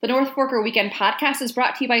The North Forker Weekend Podcast is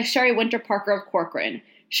brought to you by Sherry Winter Parker of Corcoran.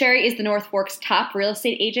 Sherry is the North Fork's top real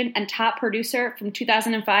estate agent and top producer from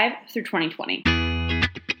 2005 through 2020.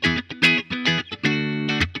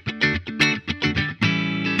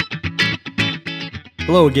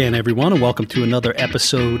 Hello again, everyone, and welcome to another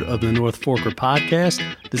episode of the North Forker Podcast.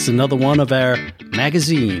 This is another one of our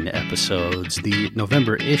magazine episodes. The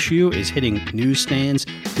November issue is hitting newsstands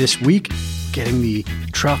this week, getting the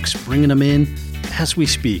trucks, bringing them in as we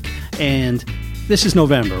speak. And this is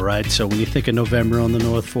November, right? So when you think of November on the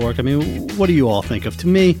North Fork, I mean, what do you all think of? To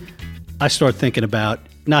me, I start thinking about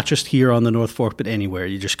not just here on the North Fork, but anywhere.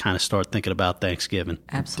 You just kind of start thinking about Thanksgiving.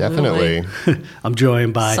 Absolutely. Definitely. I'm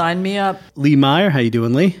joined by Sign me up. Lee Meyer. How you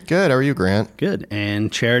doing, Lee? Good. How are you, Grant? Good.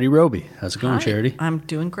 And Charity Roby. How's it going, Hi. Charity? I'm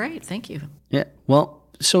doing great. Thank you. Yeah. Well,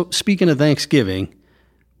 so speaking of Thanksgiving,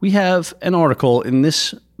 we have an article in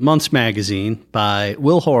this month's magazine by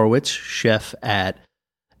Will Horowitz, chef at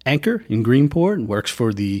Anchor in Greenport and works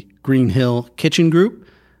for the Green Hill Kitchen Group,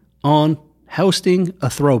 on hosting a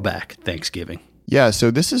throwback Thanksgiving. Yeah, so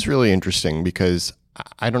this is really interesting because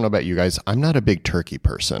I don't know about you guys. I'm not a big turkey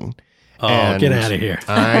person. Oh, get out of here.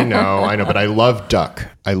 I know, but I love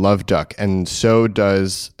duck. And so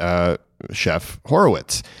does Chef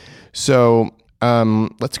Horowitz. So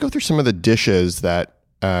let's go through some of the dishes that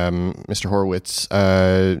Mr. Horowitz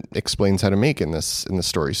explains how to make in this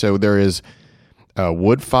story. So there is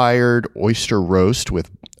wood-fired oyster roast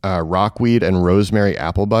with rockweed and rosemary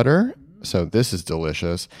apple butter. So this is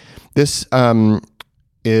delicious. This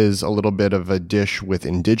is a little bit of a dish with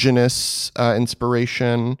indigenous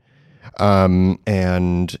inspiration.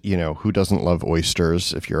 And, you know, who doesn't love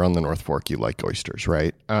oysters? If you're on the North Fork, you like oysters,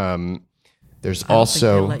 right? There's I also...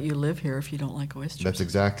 don't think they'll let you live here if you don't like oysters. That's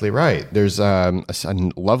exactly right. There's a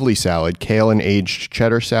lovely salad, kale and aged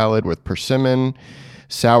cheddar salad with persimmon,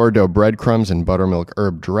 sourdough breadcrumbs and buttermilk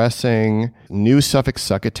herb dressing, New Suffolk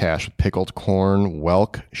succotash with pickled corn,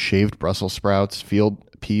 whelk, shaved Brussels sprouts, field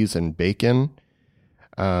peas and bacon,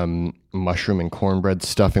 mushroom and cornbread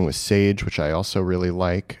stuffing with sage, which I also really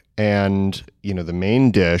like. And, you know, the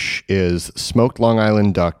main dish is smoked Long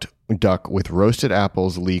Island duck with roasted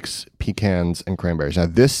apples, leeks, pecans, and cranberries. Now,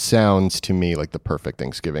 this sounds to me like the perfect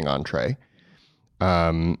Thanksgiving entree.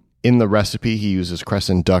 In the recipe, he uses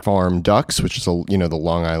Crescent Duck Farm ducks, which is, the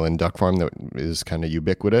Long Island duck farm that is kind of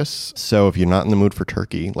ubiquitous. So if you're not in the mood for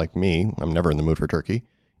turkey, like me, I'm never in the mood for turkey,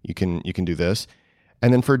 you can do this.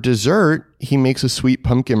 And then for dessert, he makes a sweet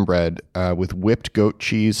pumpkin bread with whipped goat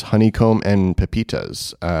cheese, honeycomb, and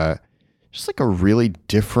pepitas. Just like a really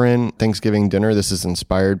different Thanksgiving dinner. This is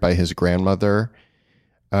inspired by his grandmother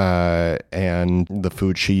and the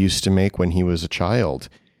food she used to make when he was a child.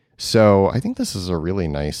 So I think this is a really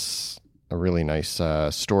nice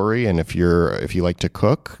story. And if you like to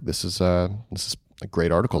cook, this is a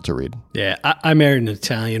great article to read. Yeah, I married an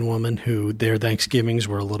Italian woman who their Thanksgivings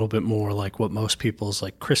were a little bit more like what most people's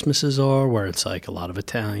like Christmases are, where it's like a lot of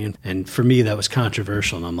Italian. And for me, that was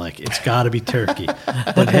controversial. And I'm like, it's got to be turkey.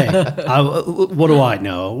 But hey, what do I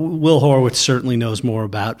know? Will Horowitz certainly knows more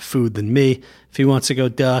about food than me. If he wants to go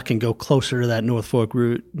duck and go closer to that North Fork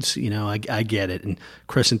route, you know, I get it. And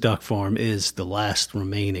Crescent Duck Farm is the last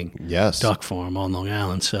remaining duck farm on Long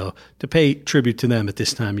Island. So to pay tribute to them at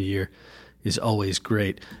this time of year is always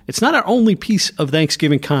great. It's not our only piece of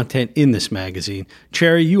Thanksgiving content in this magazine.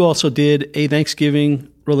 Cherry, you also did a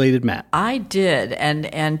Thanksgiving-related map. I did,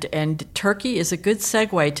 and turkey is a good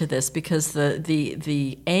segue to this because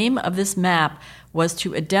the aim of this map was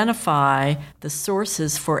to identify the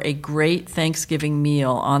sources for a great Thanksgiving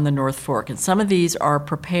meal on the North Fork. And some of these are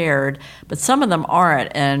prepared, but some of them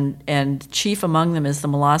aren't. And chief among them is the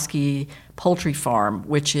Molosky Poultry Farm,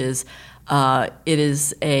 which is it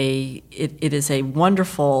is a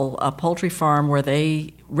wonderful poultry farm where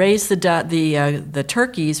they raise the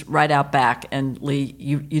turkeys right out back. And Lee,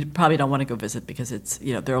 you probably don't want to go visit because it's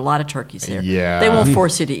there are a lot of turkeys there. Yeah, they won't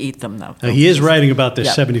force you to eat them though. He is writing about their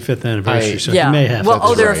 75th anniversary, so he may have.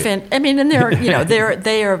 Well, they're and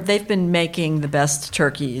they're they've been making the best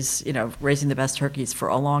turkeys, raising the best turkeys for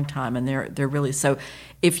a long time, and they're really so.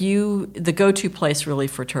 The go-to place really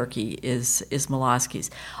for turkey is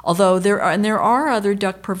Molosky's. Although there are other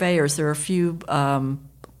duck purveyors. There are a few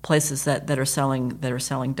places that are selling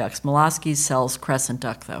ducks. Molosky's sells crescent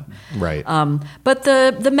duck though. Right. But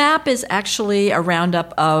the map is actually a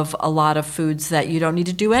roundup of a lot of foods that you don't need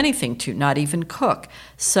to do anything to, not even cook.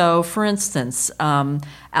 So, for instance,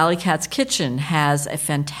 Alley Cat's Kitchen has a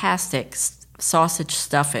fantastic sausage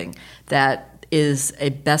stuffing that is a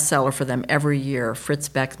bestseller for them every year. Fritz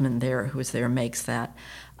Beckman who is there, makes that.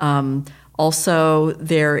 Also,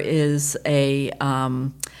 there is a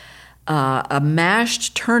a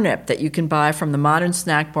mashed turnip that you can buy from the Modern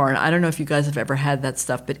Snack Bar. And I don't know if you guys have ever had that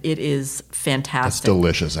stuff, but it is fantastic. That's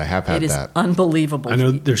delicious. I have had that. It is unbelievable. I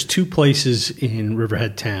know there's 2 places in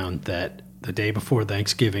Riverhead Town that the day before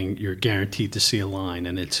Thanksgiving, you're guaranteed to see a line,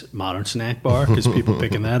 and it's Modern Snack Bar because people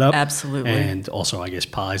picking that up. Absolutely. And also, I guess,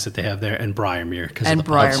 pies that they have there, and Briarmere. And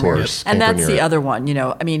Briarmere. Yes. And that's the It. other one.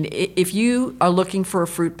 I mean, if you are looking for a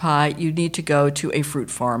fruit pie, you need to go to a fruit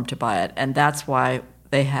farm to buy it. And that's why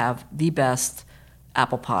they have the best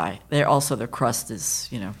apple pie. Their crust is,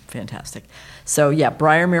 fantastic. So yeah,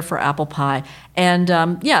 Briarmere for apple pie. And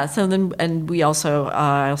we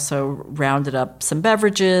also rounded up some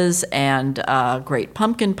beverages and great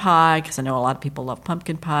pumpkin pie, because I know a lot of people love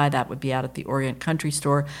pumpkin pie. That would be out at the Orient Country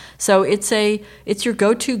Store. So it's your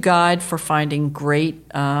go-to guide for finding great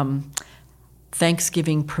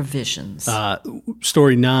Thanksgiving provisions.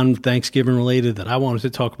 Story non-Thanksgiving related that I wanted to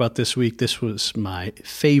talk about this week. This was my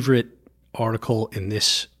favorite article in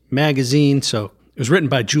this magazine. So it was written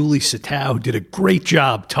by Julie Satow, who did a great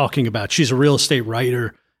job talking about, she's a real estate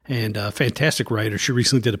writer and a fantastic writer. She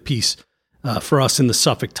recently did a piece for us in the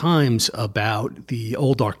Suffolk Times about the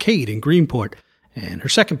old arcade in Greenport. And her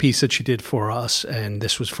second piece that she did for us, and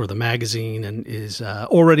this was for the magazine and is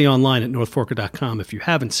already online at northforker.com if you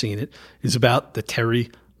haven't seen it, is about the Terry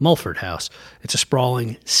Mulford House. It's a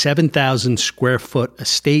sprawling 7,000 square foot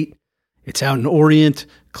estate. It's out in Orient,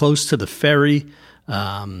 close to the ferry.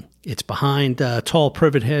 It's behind tall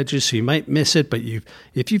privet hedges, so you might miss it. But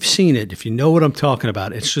if you've seen it, if you know what I'm talking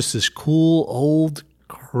about, it's just this cool, old,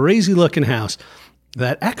 crazy-looking house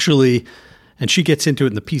that actually, and she gets into it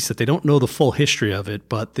in the piece that they don't know the full history of it,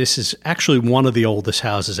 but this is actually one of the oldest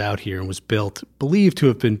houses out here and was believed to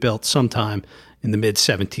have been built sometime in the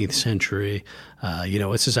mid-17th century.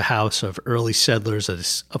 This is a house of early settlers that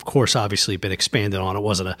has, of course, obviously been expanded on. It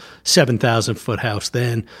wasn't a 7,000-foot house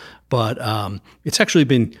then, but it's actually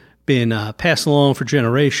been passed along for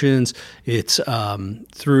generations. It's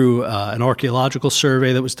through an archaeological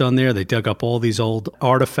survey that was done there. They dug up all these old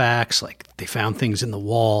artifacts, like they found things in the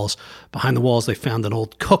walls. Behind the walls, they found an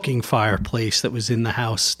old cooking fireplace that was in the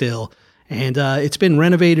house still. And it's been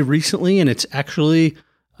renovated recently, and it's actually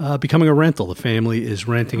becoming a rental. The family is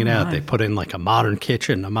renting it out. They put in like a modern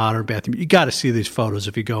kitchen, a modern bathroom. You got to see these photos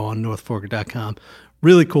if you go on northforker.com.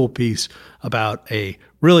 Really cool piece about a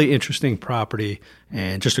really interesting property,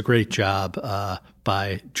 and just a great job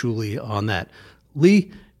by Julie on that.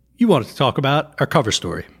 Lee, you wanted to talk about our cover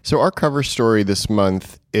story. So our cover story this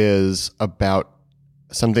month is about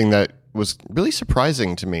something that was really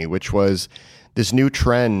surprising to me, which was this new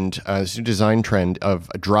trend, this new design trend of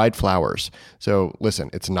dried flowers. So listen,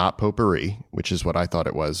 it's not potpourri, which is what I thought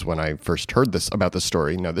it was when I first heard about this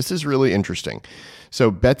story. No, this is really interesting. So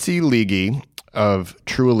Betsy Leagy of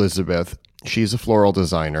True Elizabeth, she's a floral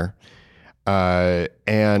designer.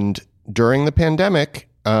 And during the pandemic,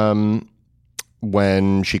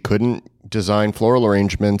 when she couldn't design floral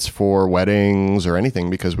arrangements for weddings or anything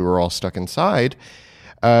because we were all stuck inside,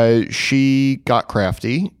 she got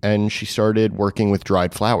crafty and she started working with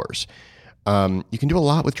dried flowers. You can do a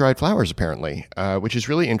lot with dried flowers, apparently, which is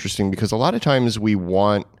really interesting because a lot of times we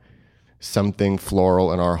want something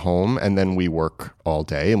floral in our home and then we work all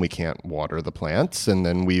day and we can't water the plants, and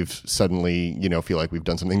then we've suddenly, feel like we've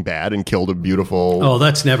done something bad and killed a beautiful... Oh,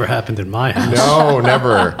 that's never happened in my house. No,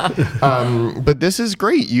 never. But this is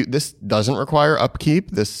great. This doesn't require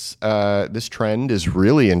upkeep. This trend is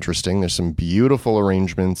really interesting. There's some beautiful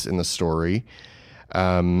arrangements in the story.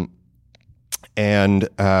 And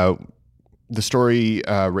the story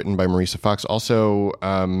written by Marisa Fox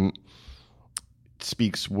also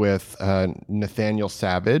speaks with Nathaniel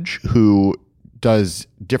Savage, who does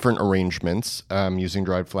different arrangements using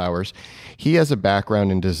dried flowers. He has a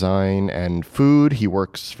background in design and food. He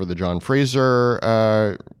works for the John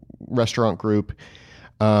Fraser restaurant group.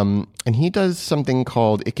 And he does something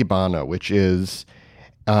called Ikebana, which is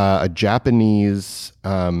a Japanese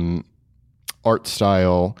art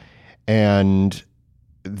style. And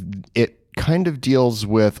it kind of deals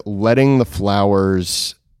with letting the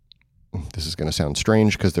flowers... This is going to sound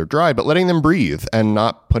strange because they're dry, but letting them breathe and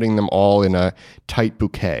not putting them all in a tight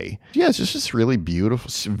bouquet. Yeah, it's just this really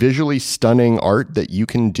beautiful, visually stunning art that you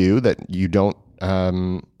can do that you don't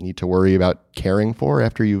need to worry about caring for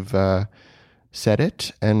after you've said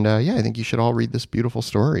it. And I think you should all read this beautiful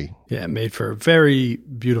story. Yeah, made for a very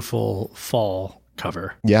beautiful fall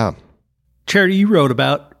cover. Yeah. Charity, you wrote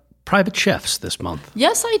about private chefs this month.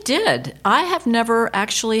 Yes, I did. I have never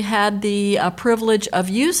actually had the privilege of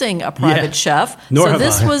using a private chef. Nor so have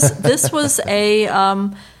this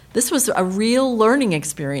I. this was a real learning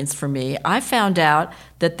experience for me. I found out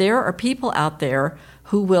that there are people out there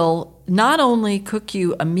who will not only cook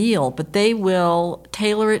you a meal, but they will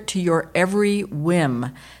tailor it to your every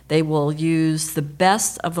whim. They will use the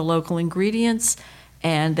best of the local ingredients,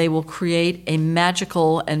 and they will create a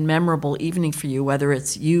magical and memorable evening for you, whether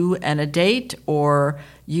it's you and a date or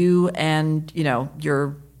you and,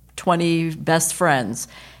 your 20 best friends.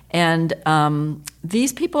 And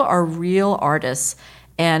these people are real artists.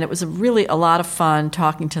 And it was really a lot of fun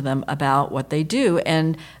talking to them about what they do.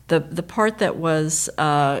 And the part that was,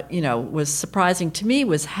 was surprising to me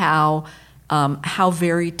was how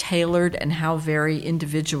very tailored and how very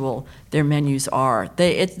individual their menus are.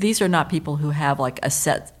 These are not people who have like a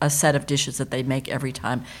set of dishes that they make every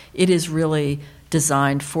time. It is really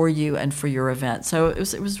designed for you and for your event. So it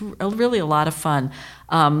was really a lot of fun.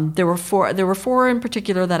 There were four in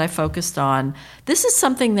particular that I focused on. This is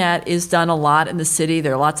something that is done a lot in the city.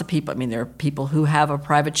 There are lots of people. I mean, there are people who have a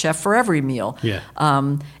private chef for every meal. Yeah.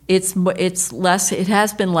 It's less. It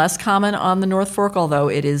has been less common on the North Fork, although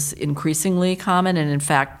it is increasingly common. And in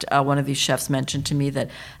fact, one of these chefs mentioned to me that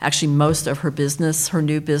actually most of her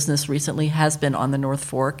new business recently has been on the North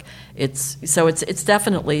Fork. It's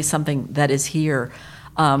definitely something that is here.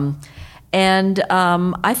 I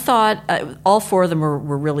thought all four of them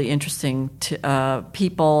were really interesting to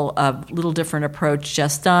people. A little different approach.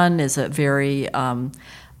 Jess Dunn is a very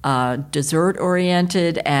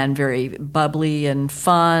dessert-oriented and very bubbly and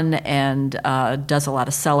fun, and does a lot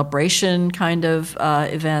of celebration kind of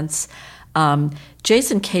events.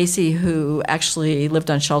 Jason Casey, who actually lived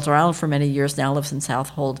on Shelter Island for many years, now lives in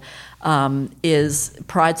Southold,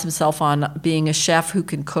 prides himself on being a chef who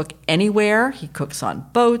can cook anywhere. He cooks on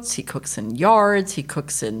boats, he cooks in yards, he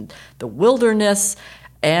cooks in the wilderness,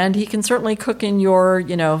 and he can certainly cook in your,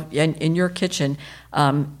 in your kitchen.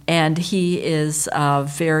 And he is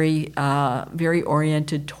very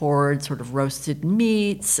oriented toward sort of roasted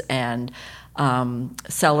meats and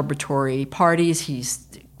celebratory parties. He's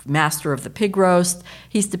master of the pig roast.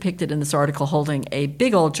 He's depicted in this article holding a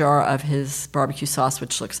big old jar of his barbecue sauce,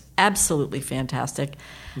 which looks absolutely fantastic.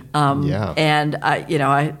 And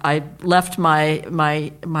I left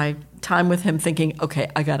my time with him thinking, okay,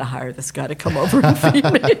 I got to hire this guy to come over and feed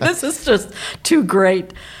me. This is just too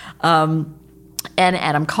great. And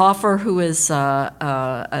Adam Coffer, who is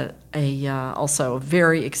also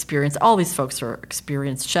very experienced. All these folks are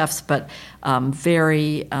experienced chefs, but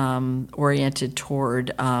very oriented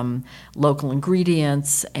toward local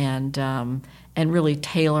ingredients and really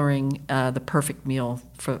tailoring the perfect meal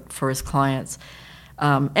for his clients.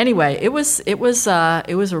 Anyway, it was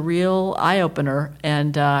a real eye opener,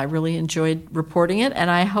 and I really enjoyed reporting it. And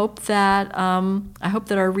I hope that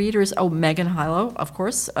our readers. Oh, Megan Hilo, of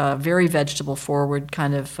course, a very vegetable forward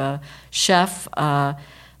kind of chef. I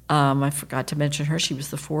forgot to mention her; she was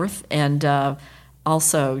the fourth, and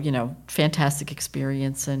also fantastic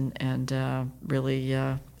experience and really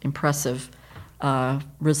impressive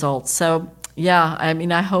results. So. Yeah, I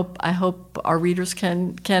mean, I hope our readers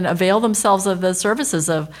can avail themselves of the services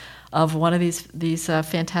of one of these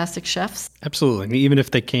fantastic chefs. Absolutely. I mean, even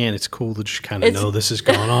if they can't, it's cool to just kind of know this is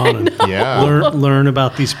going on and learn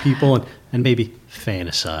about these people and maybe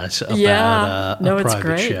fantasize about a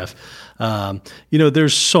private chef.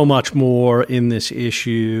 There's so much more in this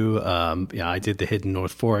issue. I did the Hidden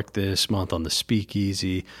North Fork this month on the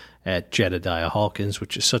Speakeasy at Jedediah Hawkins,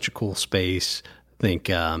 which is such a cool space. I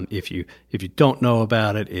think if you don't know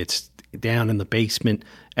about it, it's down in the basement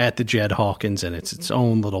at the Jed Hawkins, and it's its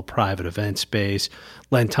own little private event space.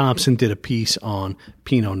 Len Thompson did a piece on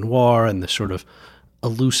Pinot Noir and the sort of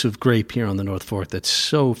elusive grape here on the North Fork that's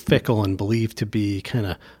so fickle and believed to be kind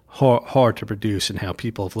of hard to produce, and how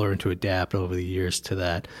people have learned to adapt over the years to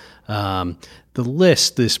that. The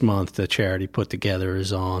list this month that Charity put together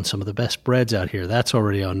is on some of the best breads out here. That's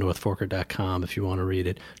already on northforker.com if you want to read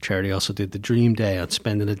it. Charity also did the Dream Day on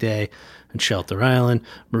spending a day on Shelter Island.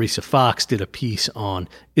 Marisa Fox did a piece on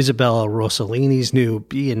Isabella Rossellini's new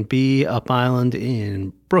B&B Up Island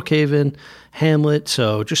in Brookhaven, Hamlet.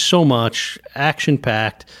 So just so much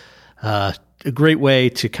action-packed. A great way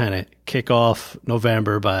to kind of kick off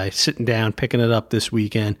November by sitting down, picking it up this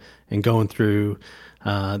weekend, and going through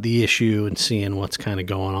the issue and seeing what's kind of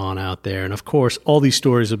going on out there. And of course, all these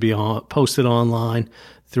stories will be posted online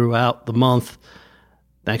throughout the month.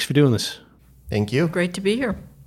 Thanks for doing this. Thank you. Great to be here.